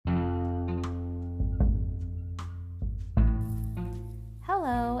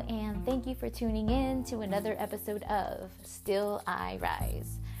Hello, and thank you for tuning in to another episode of Still I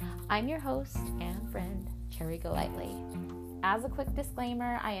Rise. I'm your host and friend, Cherry Golightly. As a quick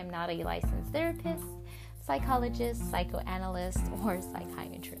disclaimer, I am not a licensed therapist, psychologist, psychoanalyst, or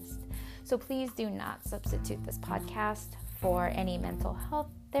psychiatrist. So please do not substitute this podcast for any mental health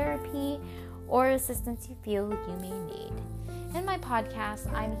therapy or assistance you feel you may need. In my podcast,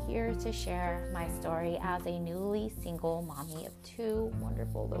 I'm here to share my story as a newly single mommy of two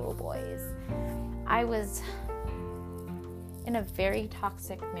wonderful little boys. I was in a very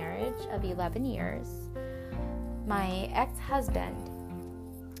toxic marriage of 11 years. My ex-husband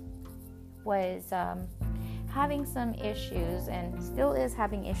was having some issues and still is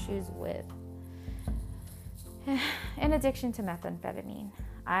having issues with an addiction to methamphetamine.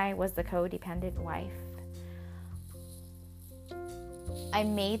 I was the codependent wife. I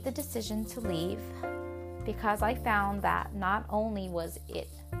made the decision to leave because I found that not only was it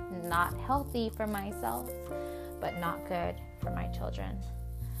not healthy for myself, but not good for my children.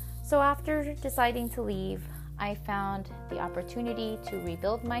 So after deciding to leave, I found the opportunity to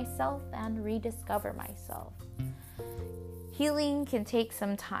rebuild myself and rediscover myself. Healing can take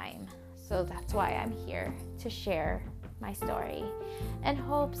some time, so that's why I'm here to share my story in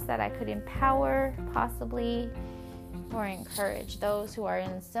hopes that I could empower, possibly, or encourage those who are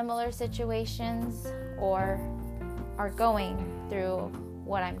in similar situations or are going through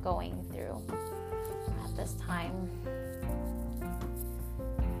what I'm going through at this time.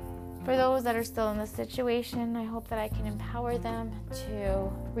 For those that are still in this situation, I hope that I can empower them to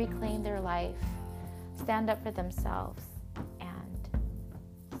reclaim their life, stand up for themselves, and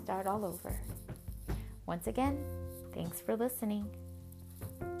start all over. Once again, thanks for listening.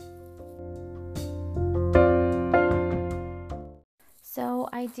 So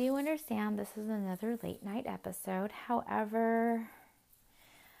I do understand this is another late night episode. However,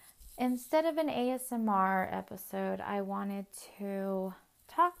 instead of an ASMR episode, I wanted to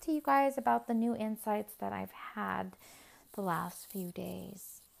talk to you guys about the new insights that I've had the last few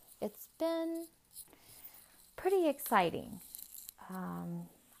days. It's been pretty exciting.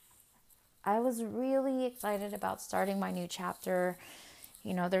 I was really excited about starting my new chapter.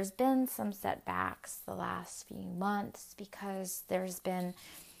 You know, there's been some setbacks the last few months because there's been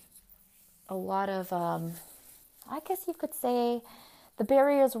a lot of, I guess you could say, the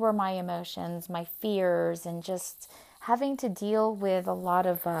barriers were my emotions, my fears, and just having to deal with a lot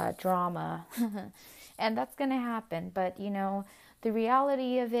of drama. And that's going to happen. But, you know, the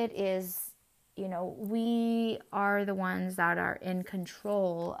reality of it is, you know, we are the ones that are in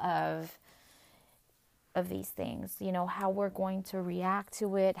control of these things, you know, how we're going to react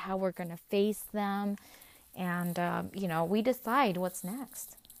to it, how we're going to face them, and, you know, we decide what's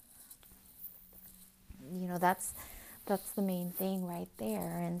next. You know, that's the main thing right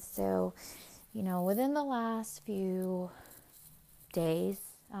there. And so, you know, within the last few days,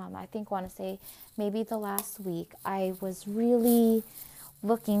 I want to say maybe the last week, I was really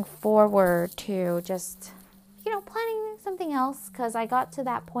looking forward to just, you know, planning something else, because I got to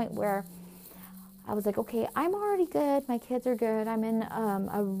that point where I was like, okay, I'm already good. My kids are good. I'm in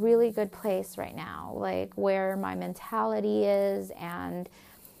a really good place right now, like where my mentality is, and,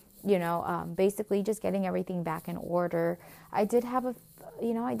 you know, basically just getting everything back in order. I did have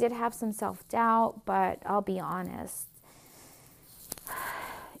some self-doubt, but I'll be honest,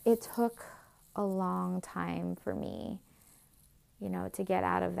 it took a long time for me, you know, to get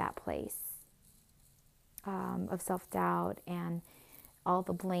out of that place of self-doubt and all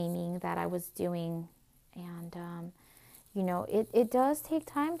the blaming that I was doing. And, you know, it does take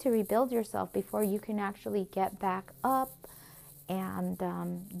time to rebuild yourself before you can actually get back up and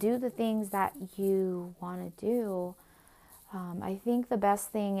do the things that you want to do. I think the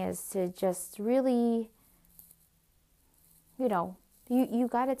best thing is to just really, you know, you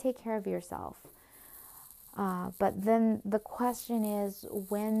got to take care of yourself. But then the question is,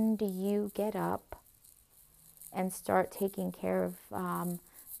 when do you get up and start taking care of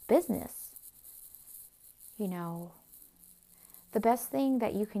business? You know, the best thing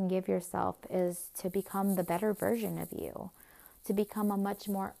that you can give yourself is to become the better version of you, to become a much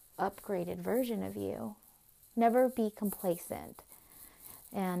more upgraded version of you. Never be complacent.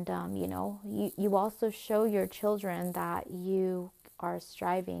 And, you know, you also show your children that you are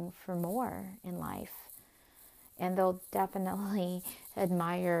striving for more in life. And they'll definitely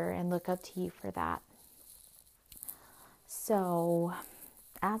admire and look up to you for that. So,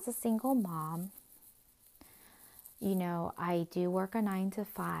 as a single mom, you know, I do work a 9 to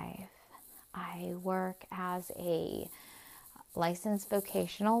 5. I work as a licensed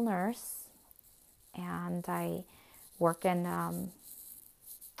vocational nurse, and I work in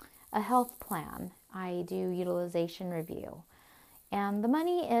a health plan. I do utilization review. And the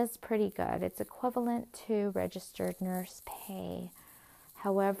money is pretty good. It's equivalent to registered nurse pay.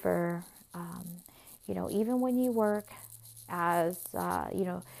 However, even when you work as,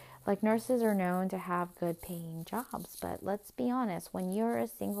 like nurses are known to have good paying jobs, but let's be honest, when you're a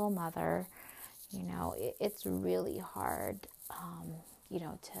single mother, it's really hard,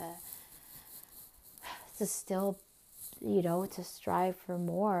 to still, to strive for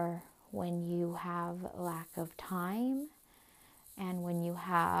more when you have lack of time and when you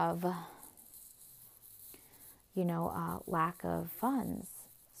have, lack of funds.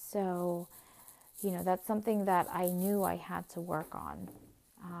 So, that's something that I knew I had to work on.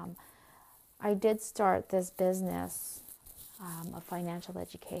 I did start this business of financial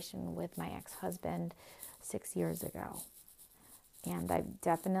education with my ex-husband 6 years ago. And I've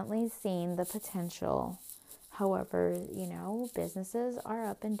definitely seen the potential. However, businesses are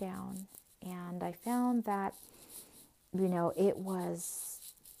up and down. And I found that, it was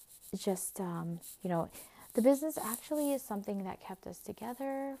just, the business actually is something that kept us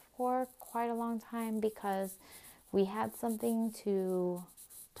together for quite a long time because we had something to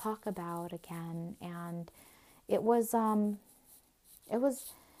talk about again, and it was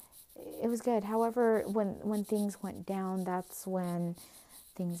good. However, when things went down, that's when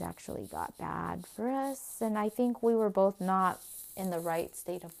things actually got bad for us, and I think we were both not in the right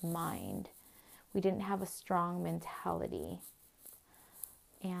state of mind. We didn't have a strong mentality.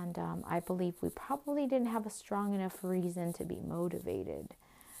 And I believe we probably didn't have a strong enough reason to be motivated.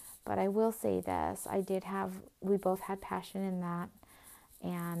 But I will say this, we both had passion in that.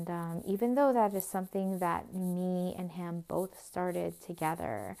 And even though that is something that me and him both started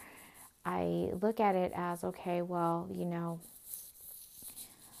together, I look at it as, okay, well,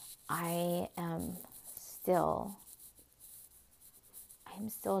 I'm still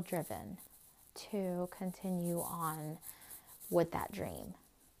driven to continue on with that dream.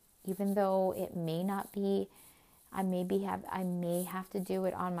 Even though it may not be, I may have to do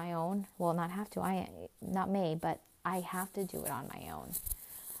it on my own. Well, not have to, but I have to do it on my own.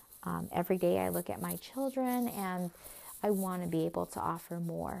 Every day I look at my children and I want to be able to offer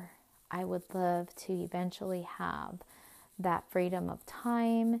more. I would love to eventually have that freedom of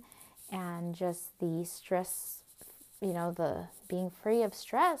time and just the stress, the being free of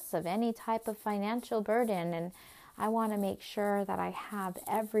stress of any type of financial burden. And I want to make sure that I have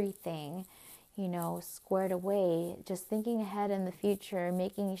everything, squared away, just thinking ahead in the future,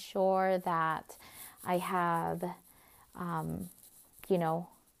 making sure that I have, I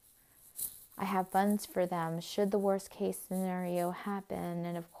have funds for them should the worst case scenario happen.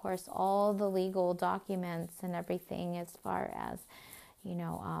 And of course, all the legal documents and everything as far as,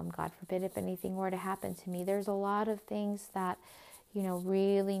 God forbid if anything were to happen to me. There's a lot of things that,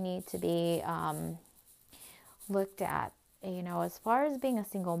 really need to be looked at. As far as being a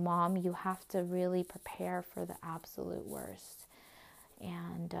single mom, you have to really prepare for the absolute worst.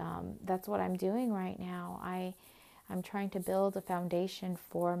 And that's what I'm doing right now. I'm trying to build a foundation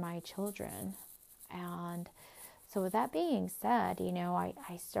for my children. And so with that being said,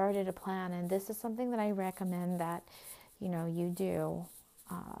 I started a plan, and this is something that I recommend that, you do.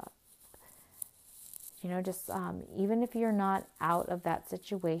 Even if you're not out of that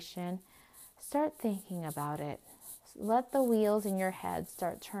situation, start thinking about it. Let the wheels in your head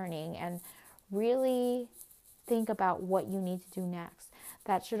start turning and really think about what you need to do next.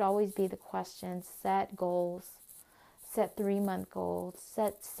 That should always be the question. Set goals. Set 3-month goals.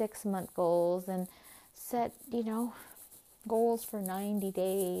 Set 6-month goals. And set, goals for 90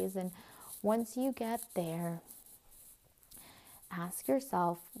 days. And once you get there, ask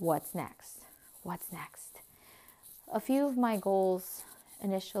yourself, what's next? What's next? A few of my goals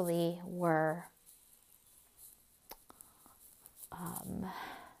initially were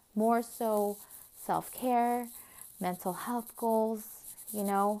more so self-care, mental health goals,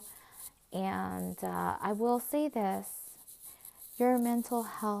 and I will say this, your mental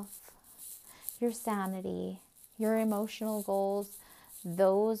health, your sanity, your emotional goals,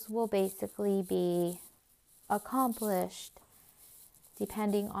 those will basically be accomplished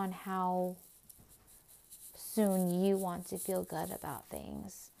depending on how soon you want to feel good about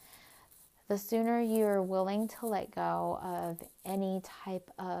things. The sooner you're willing to let go of any type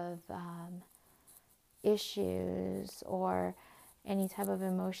of issues or any type of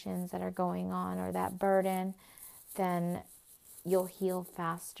emotions that are going on or that burden, then you'll heal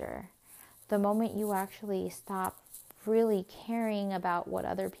faster. The moment you actually stop really caring about what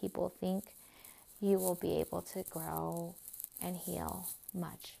other people think, you will be able to grow and heal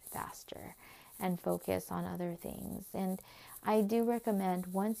much faster. and focus on other things. And I do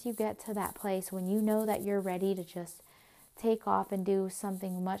recommend, once you get to that place when you know that you're ready to just take off and do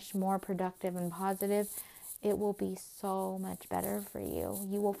something much more productive and positive, it will be so much better for you.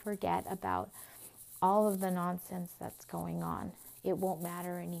 You will forget about all of the nonsense that's going on. It won't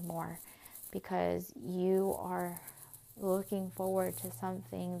matter anymore because you are looking forward to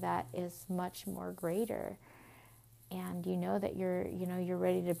something that is much more greater. And you know that you're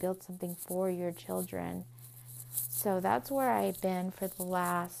ready to build something for your children. So that's where I've been for the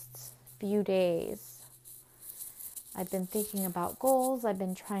last few days. I've been thinking about goals. I've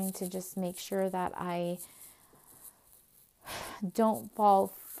been trying to just make sure that I don't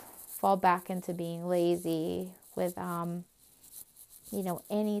fall back into being lazy with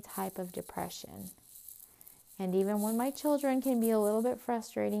any type of depression. And even when my children can be a little bit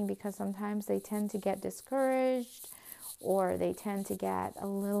frustrating because sometimes they tend to get discouraged, or they tend to get a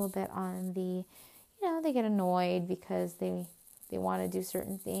little bit on the, they get annoyed because they want to do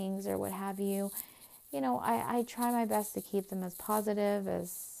certain things or what have you. I try my best to keep them as positive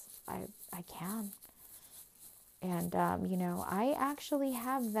as I can. And, I actually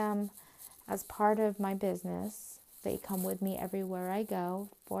have them as part of my business. They come with me everywhere I go.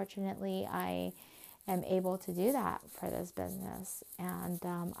 Fortunately, I am able to do that for this business. And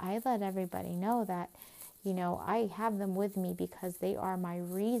I let everybody know that, I have them with me because they are my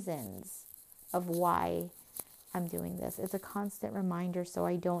reasons of why I'm doing this. It's a constant reminder so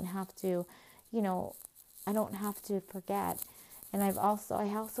I don't have to, I don't have to forget. And I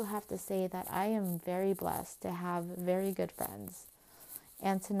also have to say that I am very blessed to have very good friends.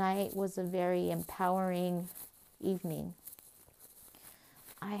 And tonight was a very empowering evening.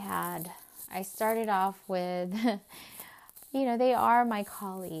 I started off with, they are my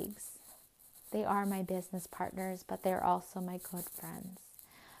colleagues. They are my business partners, but they're also my good friends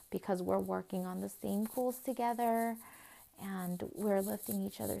because we're working on the same goals together and we're lifting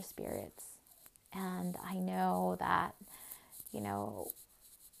each other's spirits. And I know that,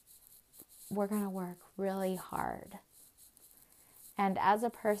 we're going to work really hard. And as a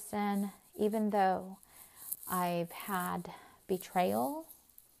person, even though I've had betrayal,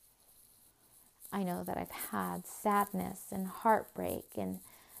 I know that I've had sadness and heartbreak, and,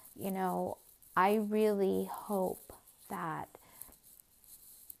 I really hope that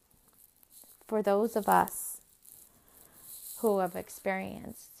for those of us who have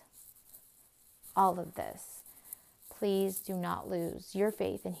experienced all of this, please do not lose your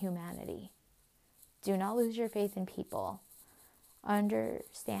faith in humanity. Do not lose your faith in people.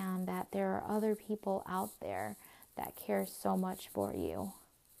 Understand that there are other people out there that care so much for you.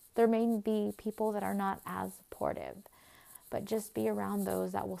 There may be people that are not as supportive, but just be around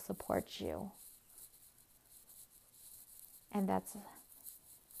those that will support you. And that's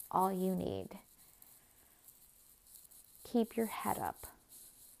all you need. Keep your head up.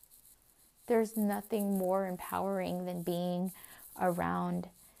 There's nothing more empowering than being around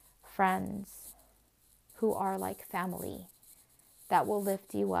friends who are like family that will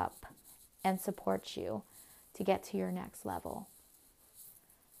lift you up and support you to get to your next level.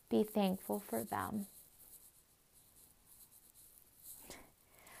 Be thankful for them.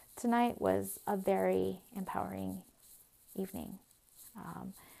 Tonight was a very empowering evening.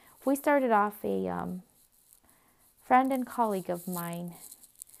 We started off a friend and colleague of mine.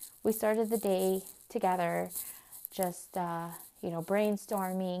 We started the day together, just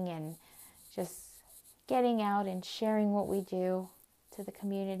brainstorming and just getting out and sharing what we do to the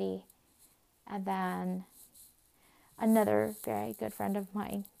community. And then another very good friend of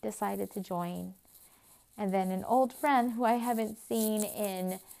mine decided to join. And then an old friend who I haven't seen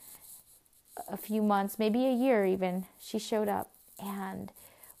in a few months, maybe a year even, she showed up, and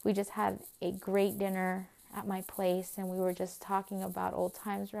we just had a great dinner at my place, and we were just talking about old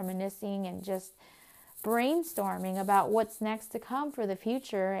times, reminiscing, and just brainstorming about what's next to come for the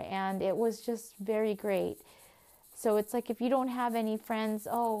future. And it was just very great. So it's like, if you don't have any friends,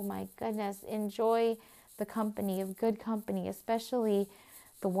 oh my goodness, enjoy the company of good company, especially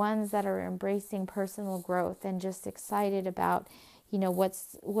the ones that are embracing personal growth and just excited about,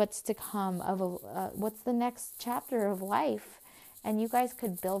 what's to come, of what's the next chapter of life, and you guys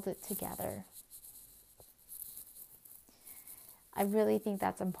could build it together. I really think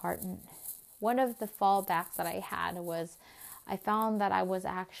that's important. One of the fallbacks that I had was I found that I was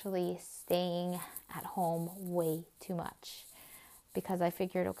actually staying at home way too much, because I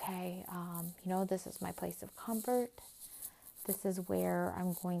figured, okay, this is my place of comfort. This is where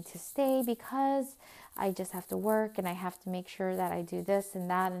I'm going to stay because I just have to work and I have to make sure that I do this and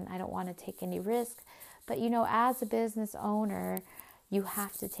that, and I don't want to take any risk. But, as a business owner, you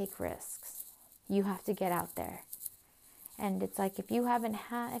have to take risks. You have to get out there. And it's like, if you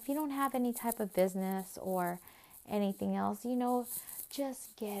don't have any type of business or anything else,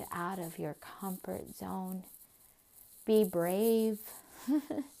 just get out of your comfort zone. Be brave.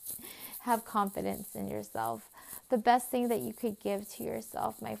 Have confidence in yourself. The best thing that you could give to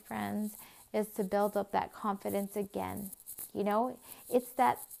yourself, my friends, is to build up that confidence again. It's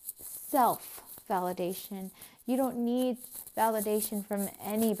that self-validation. You don't need validation from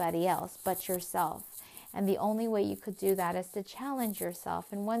anybody else but yourself. And the only way you could do that is to challenge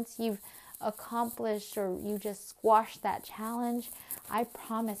yourself. And once you've accomplished or you just squash that challenge, I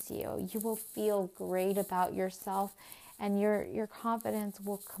promise you will feel great about yourself, and your confidence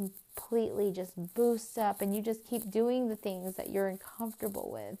will completely just boost up, and you just keep doing the things that you're uncomfortable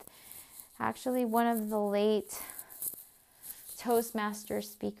with. Actually, one of the late Toastmaster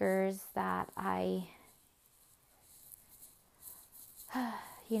speakers that I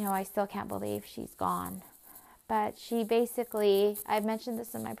still can't believe she's gone. But she basically, I've mentioned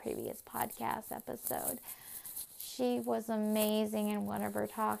this in my previous podcast episode, she was amazing in one of her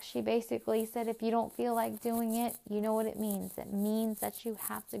talks. She basically said, if you don't feel like doing it, you know what it means. It means that you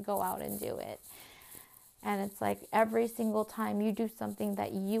have to go out and do it. And it's like every single time you do something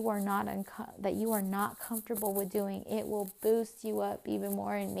that you are not comfortable with doing, it will boost you up even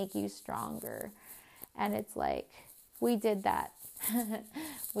more and make you stronger. And it's like, we did that.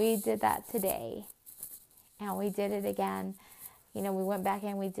 We did that today. And we did it again. We went back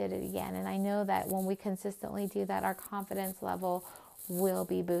and we did it again. And I know that when we consistently do that, our confidence level will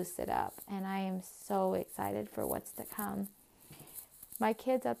be boosted up. And I am so excited for what's to come. My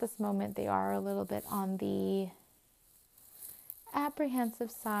kids at this moment, they are a little bit on the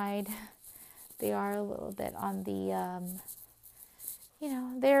apprehensive side. They are a little bit on the,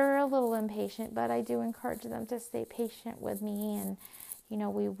 they're a little impatient, but I do encourage them to stay patient with me, and,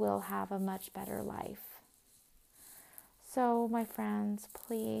 we will have a much better life. So, my friends,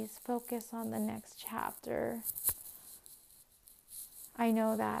 please focus on the next chapter. I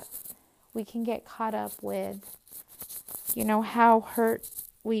know that we can get caught up with, how hurt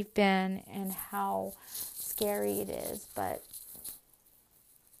we've been and how scary it is, but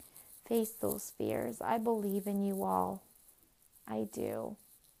face those fears. I believe in you all. I do.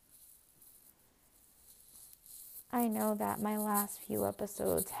 I know that my last few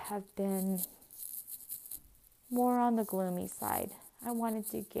episodes have been more on the gloomy side. I wanted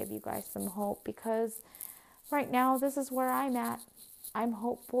to give you guys some hope, because right now this is where I'm at. I'm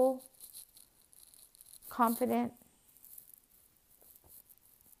hopeful, confident.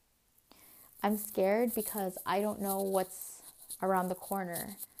 I'm scared because I don't know what's around the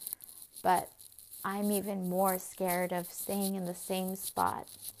corner, but I'm even more scared of staying in the same spot.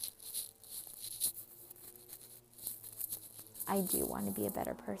 I do want to be a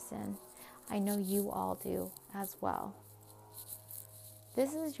better person. I know you all do as well.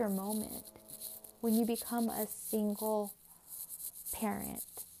 This is your moment when you become a single parent,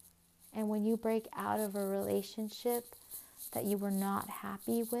 and when you break out of a relationship that you were not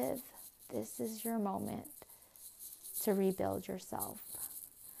happy with. This is your moment to rebuild yourself.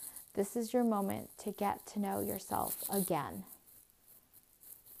 This is your moment to get to know yourself again.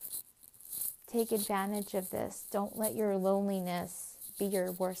 Take advantage of this. Don't let your loneliness be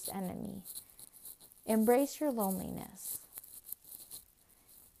your worst enemy. Embrace your loneliness.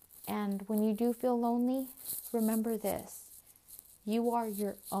 And when you do feel lonely, remember this. You are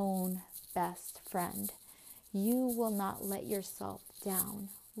your own best friend. You will not let yourself down.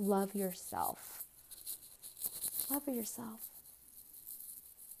 Love yourself. Love yourself.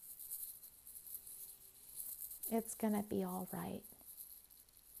 It's going to be all right.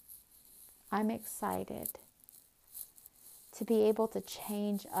 I'm excited to be able to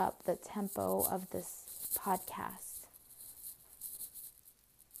change up the tempo of this podcast.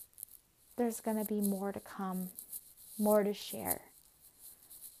 There's going to be more to come, more to share,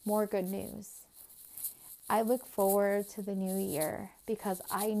 more good news. I look forward to the new year because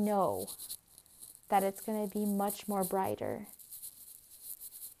I know that it's going to be much more brighter.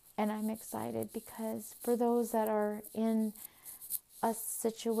 And I'm excited because for those that are in a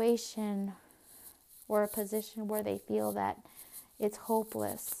situation or a position where they feel that it's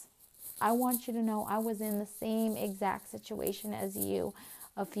hopeless, I want you to know I was in the same exact situation as you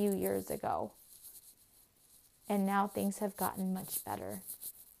a few years ago. And now things have gotten much better.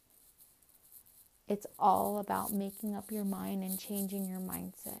 It's all about making up your mind and changing your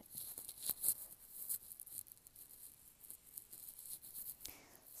mindset.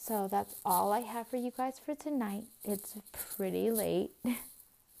 So that's all I have for you guys for tonight. It's pretty late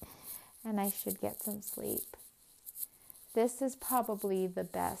and I should get some sleep. This is probably the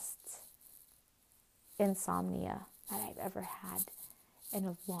best insomnia that I've ever had in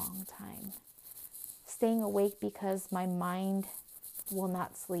a long time. Staying awake because my mind will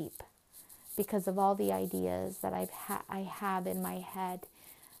not sleep, because of all the ideas that I have in my head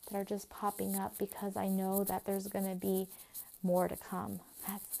that are just popping up, because I know that there's going to be more to come.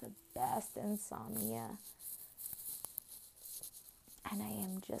 That's the best insomnia. And I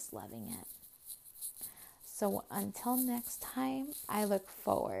am just loving it. So until next time, I look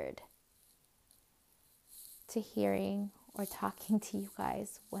forward to hearing or talking to you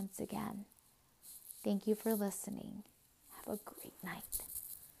guys once again. Thank you for listening. Have a great night.